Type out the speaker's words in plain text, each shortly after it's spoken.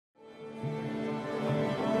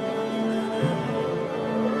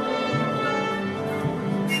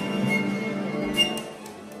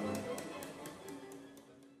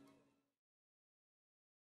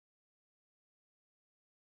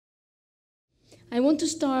I want to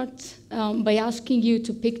start by asking you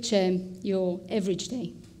to picture your average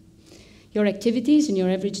day, your activities in your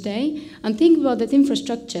average day, and think about that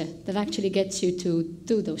infrastructure that actually gets you to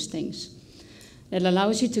do those things, that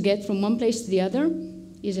allows you to get from one place to the other,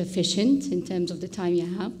 is efficient in terms of the time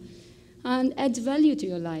you have, and adds value to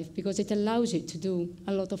your life because it allows you to do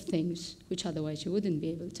a lot of things which otherwise you wouldn't be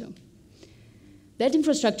able to. That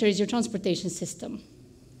infrastructure is your transportation system.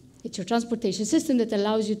 It's your transportation system that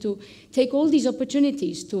allows you to take all these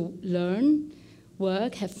opportunities to learn,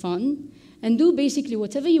 work, have fun, and do basically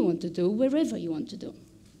whatever you want to do, wherever you want to do.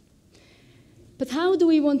 But how do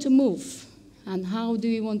we want to move? And how do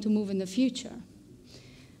we want to move in the future?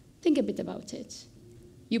 Think a bit about it.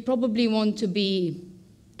 You probably want to be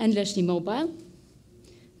endlessly mobile,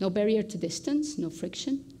 no barrier to distance, no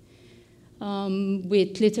friction,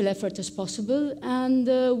 with little effort as possible, and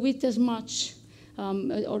with as much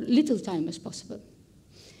or little time as possible.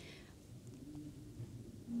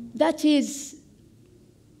 That is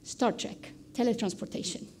Star Trek,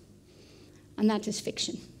 teletransportation, and that is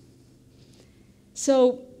fiction.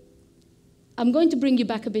 So I'm going to bring you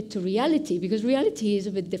back a bit to reality, because reality is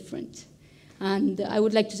a bit different. And I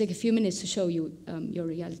would like to take a few minutes to show you your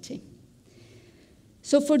reality.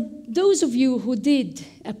 So for those of you who did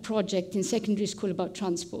a project in secondary school about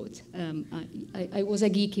transport, I was a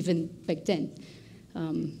geek even back then.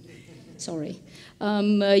 Sorry.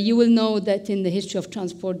 You will know that in the history of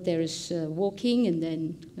transport there is walking, and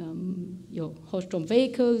then your horse-drawn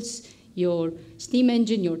vehicles, your steam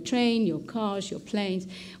engine, your train, your cars, your planes.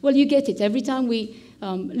 Well, you get it. Every time we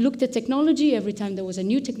looked at technology, every time there was a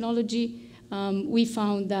new technology, we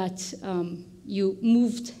found that you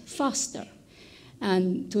moved faster.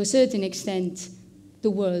 And to a certain extent,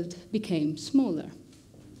 the world became smaller.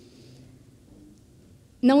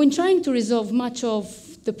 Now, in trying to resolve much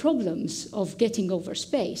of the problems of getting over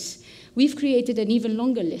space, we've created an even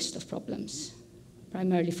longer list of problems,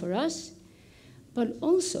 primarily for us, but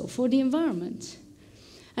also for the environment.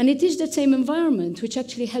 And it is that same environment which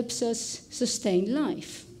actually helps us sustain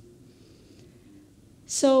life.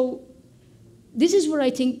 So this is where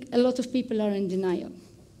I think a lot of people are in denial.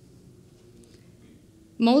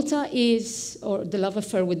 Malta is, or the love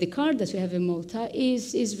affair with the car that we have in Malta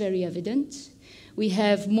is very evident. We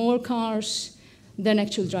have more cars than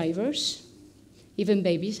actual drivers. Even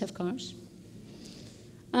babies have cars.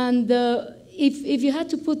 And if you had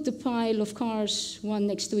to put the pile of cars one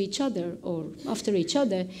next to each other or after each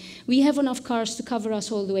other, we have enough cars to cover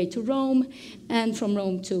us all the way to Rome and from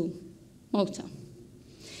Rome to Malta.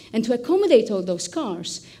 And to accommodate all those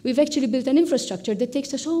cars, we've actually built an infrastructure that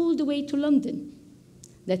takes us all the way to London.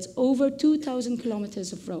 That's over 2,000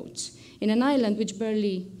 kilometers of roads in an island which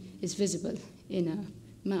barely is visible in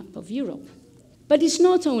a map of Europe. But it's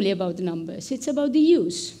not only about the numbers, it's about the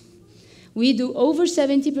use. We do over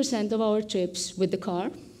 70% of our trips with the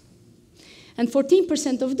car, and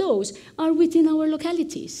 14% of those are within our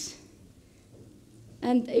localities.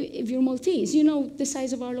 And if you're Maltese, you know the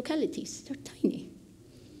size of our localities. They're tiny.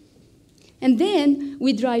 And then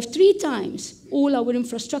we drive 3 times all our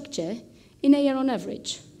infrastructure in a year on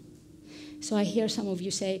average. So I hear some of you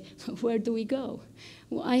say, where do we go?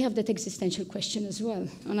 Well, I have that existential question as well.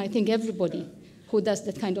 And I think everybody who does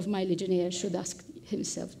that kind of mileage in a year should ask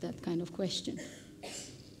himself that kind of question.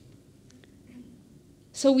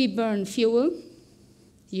 So we burn fuel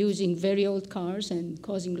using very old cars and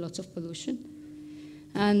causing lots of pollution.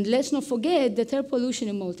 And let's not forget that air pollution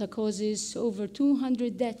in Malta causes over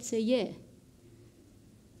 200 deaths a year.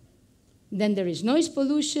 Then there is noise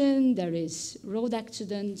pollution, there is road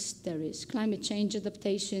accidents, there is climate change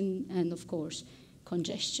adaptation, and of course,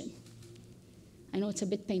 congestion. I know it's a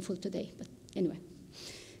bit painful today, but anyway.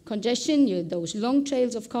 Congestion, those long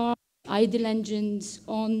trails of cars, idle engines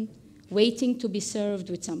on, waiting to be served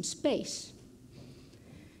with some space.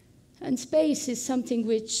 And space is something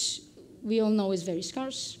which we all know is very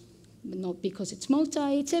scarce, but not because it's Malta,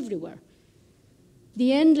 it's everywhere.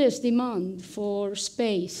 The endless demand for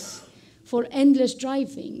space, for endless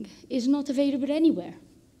driving, is not available anywhere.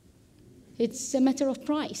 It's a matter of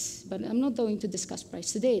price, but I'm not going to discuss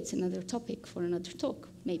price today. It's another topic for another talk,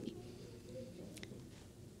 maybe.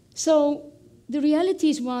 So the reality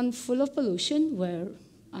is one full of pollution, where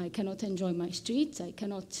I cannot enjoy my streets, I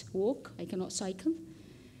cannot walk, I cannot cycle.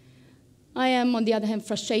 I am, on the other hand,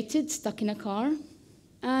 frustrated, stuck in a car,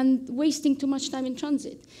 and wasting too much time in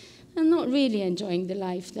transit, and not really enjoying the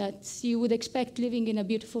life that you would expect living in a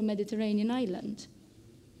beautiful Mediterranean island.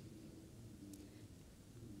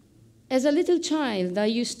 As a little child, I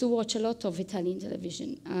used to watch a lot of Italian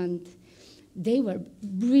television, and they were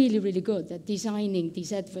really, really good at designing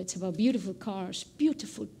these adverts about beautiful cars,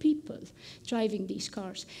 beautiful people, driving these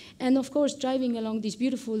cars. And of course, driving along these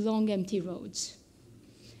beautiful, long, empty roads.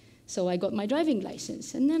 So I got my driving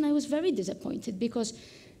license. And then I was very disappointed because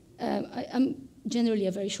I'm generally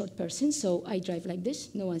a very short person, so I drive like this.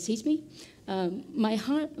 No one sees me. My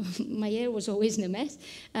hair was always in a mess,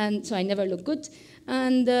 and so I never look good.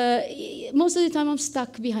 And most of the time, I'm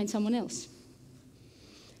stuck behind someone else.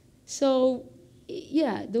 So,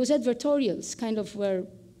 yeah, those advertorials kind of were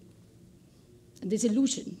a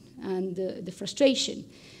disillusion and the frustration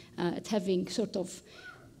at having sort of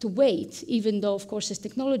to wait, even though, of course, as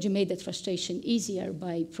technology made that frustration easier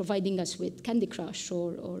by providing us with Candy Crush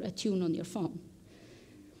or a tune on your phone.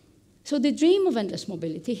 So the dream of endless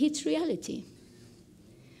mobility hits reality.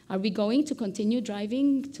 Are we going to continue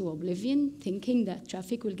driving to oblivion, thinking that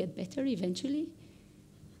traffic will get better eventually?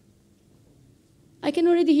 I can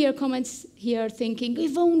already hear comments here thinking,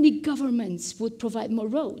 if only governments would provide more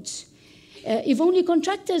roads, if only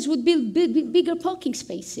contractors would build bigger parking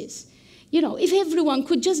spaces. You know, if everyone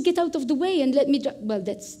could just get out of the way and let me drive. Well,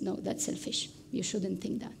 that's selfish. You shouldn't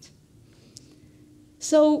think that.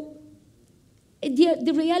 So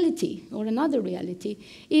the reality, or another reality,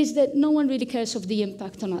 is that no one really cares of the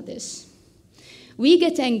impact on others. We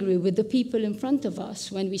get angry with the people in front of us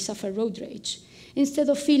when we suffer road rage, instead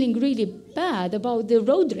of feeling really bad about the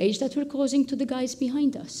road rage that we're causing to the guys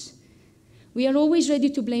behind us. We are always ready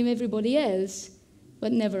to blame everybody else,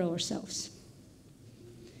 but never ourselves.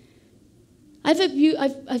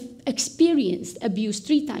 I've experienced abuse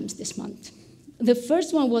 3 times this month. The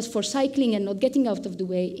first one was for cycling and not getting out of the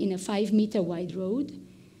way in a 5-meter wide road,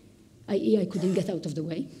 i.e. I couldn't get out of the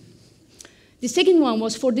way. The second one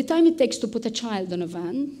was for the time it takes to put a child on a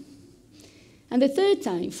van. And the third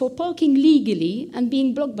time for parking legally and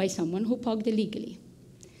being blocked by someone who parked illegally.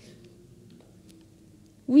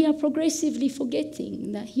 We are progressively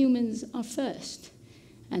forgetting that humans are first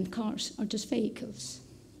and cars are just vehicles.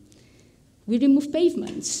 We remove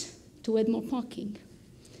pavements to add more parking.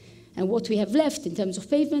 And what we have left in terms of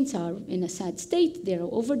pavements are in a sad state. They are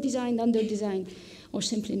over-designed, under-designed, or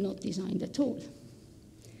simply not designed at all.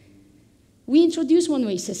 We introduce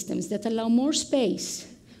one-way systems that allow more space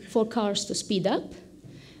for cars to speed up,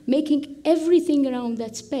 making everything around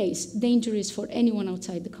that space dangerous for anyone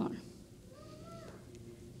outside the car.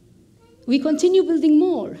 We continue building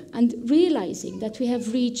more and realizing that we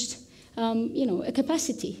have reached a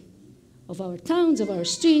capacity of our towns, of our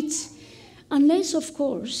streets, unless, of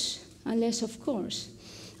course,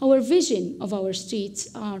 our vision of our streets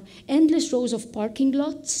are endless rows of parking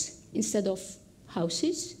lots instead of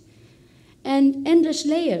houses, and endless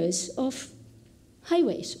layers of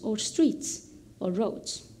highways or streets or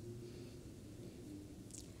roads.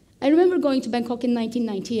 I remember going to Bangkok in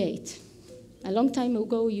 1998. A long time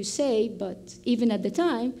ago, you say, but even at the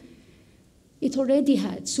time, it already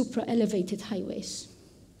had supra-elevated highways.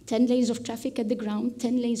 10 lanes of traffic at the ground,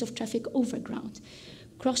 10 lanes of traffic overground,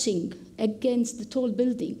 crossing against the tall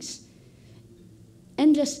buildings,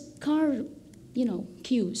 endless car,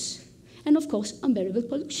 queues, and of course, unbearable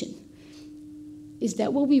pollution. Is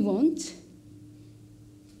that what we want?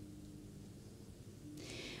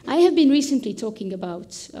 I have been recently talking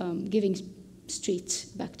about giving streets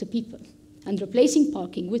back to people and replacing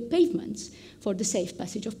parking with pavements for the safe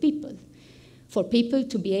passage of people, for people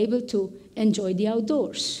to be able to enjoy the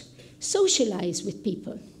outdoors, socialize with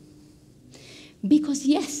people. Because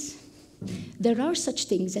yes, there are such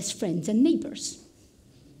things as friends and neighbors.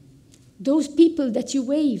 Those people that you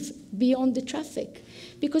wave beyond the traffic,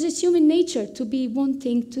 because it's human nature to be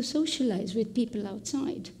wanting to socialize with people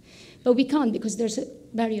outside. But we can't because there's a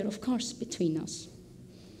barrier of cars between us.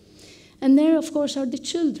 And there, of course, are the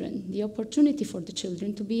children, the opportunity for the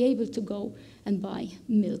children to be able to go and buy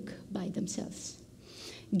milk by themselves,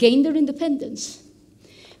 gain their independence,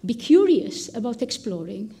 be curious about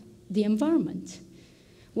exploring the environment,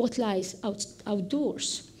 what lies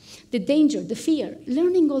outdoors, the danger, the fear,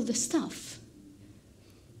 learning all the stuff.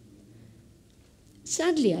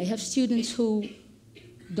 Sadly, I have students who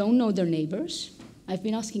don't know their neighbors. I've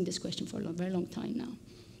been asking this question for a very long time now.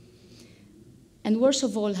 And worst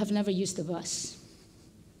of all, have never used the bus.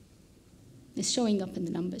 It's showing up in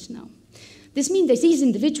the numbers now. This means that these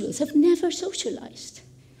individuals have never socialized.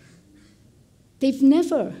 They've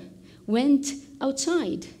never went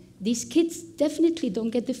outside. These kids definitely don't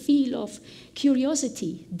get the feel of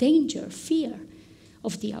curiosity, danger, fear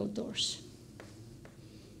of the outdoors.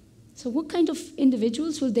 So what kind of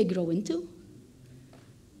individuals will they grow into?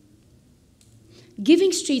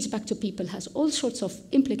 Giving streets back to people has all sorts of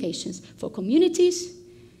implications for communities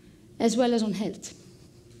as well as on health.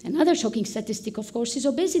 Another shocking statistic, of course, is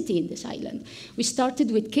obesity in this island. We started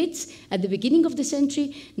with kids at the beginning of the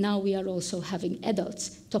century. Now we are also having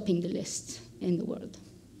adults topping the list in the world.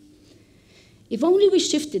 If only we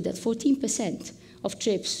shifted that 14% of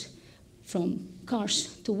trips from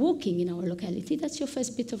cars to walking in our locality, that's your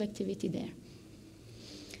first bit of activity there.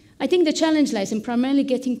 I think the challenge lies in primarily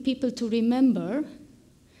getting people to remember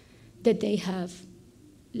that they have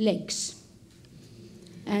legs.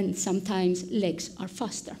 And sometimes legs are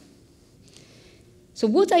faster. So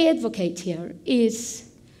what I advocate here is,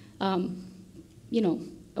 a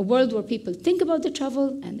world where people think about the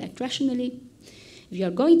travel and act rationally. If you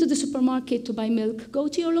are going to the supermarket to buy milk, go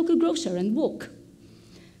to your local grocer and walk.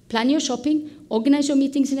 Plan your shopping, organize your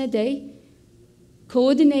meetings in a day,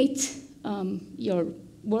 coordinate your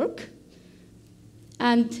work,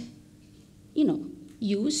 and,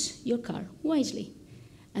 use your car wisely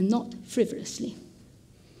and not frivolously.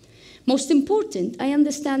 Most important, I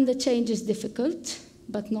understand that change is difficult,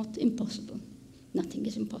 but not impossible. Nothing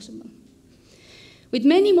is impossible. With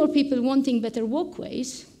many more people wanting better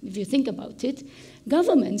walkways, if you think about it,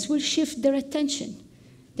 governments will shift their attention.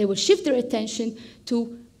 They will shift their attention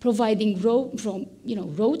to providing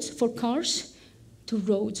roads for cars to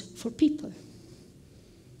roads for people.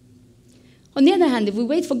 On the other hand, if we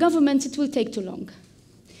wait for governments, it will take too long.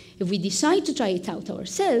 If we decide to try it out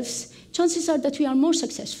ourselves, chances are that we are more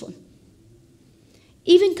successful.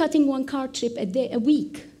 Even cutting one car trip a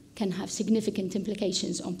week can have significant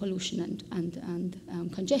implications on pollution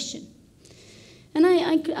and congestion. And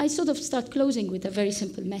I sort of start closing with a very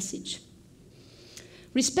simple message.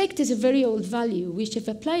 Respect is a very old value which, if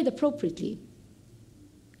applied appropriately,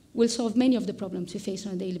 will solve many of the problems we face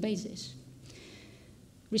on a daily basis.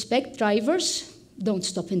 Respect drivers, don't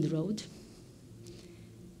stop in the road.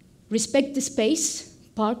 Respect the space,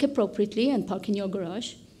 park appropriately and park in your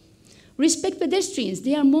garage. Respect pedestrians,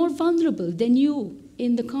 they are more vulnerable than you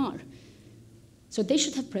in the car. So they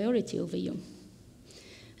should have priority over you.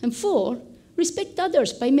 And 4, respect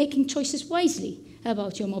others by making choices wisely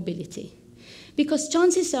about your mobility. Because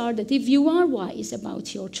chances are that if you are wise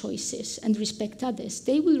about your choices and respect others,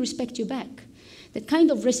 they will respect you back. That kind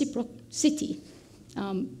of reciprocity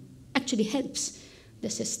actually helps the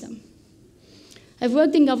system. I've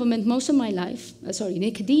worked in government most of my life, in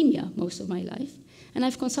academia most of my life, and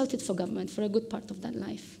I've consulted for government for a good part of that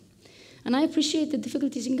life. And I appreciate the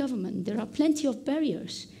difficulties in government. There are plenty of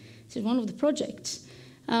barriers. This is one of the projects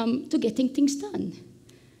to getting things done.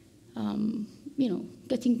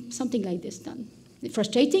 Getting something like this done.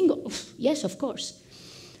 Frustrating? Yes, of course.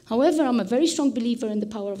 However, I'm a very strong believer in the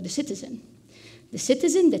power of the citizen. The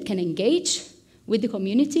citizen that can engage with the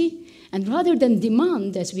community, and rather than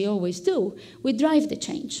demand, as we always do, we drive the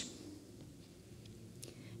change.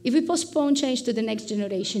 If we postpone change to the next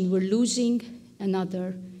generation, we're losing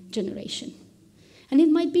another generation. And it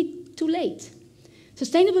might be too late.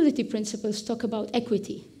 Sustainability principles talk about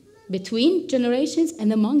equity between generations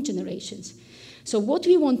and among generations. So what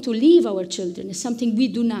we want to leave our children is something we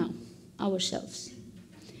do now, ourselves.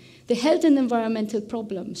 The health and environmental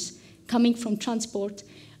problems coming from transport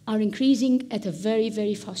are increasing at a very,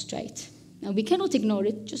 very fast rate. Now, we cannot ignore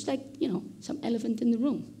it, just like, some elephant in the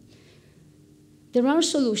room. There are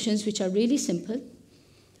solutions which are really simple,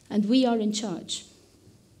 and we are in charge.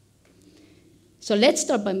 So let's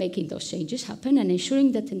start by making those changes happen and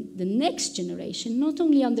ensuring that the next generation not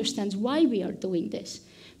only understands why we are doing this,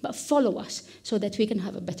 but follow us so that we can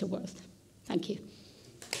have a better world. Thank you.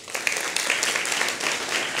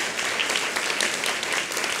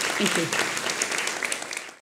 Thank you.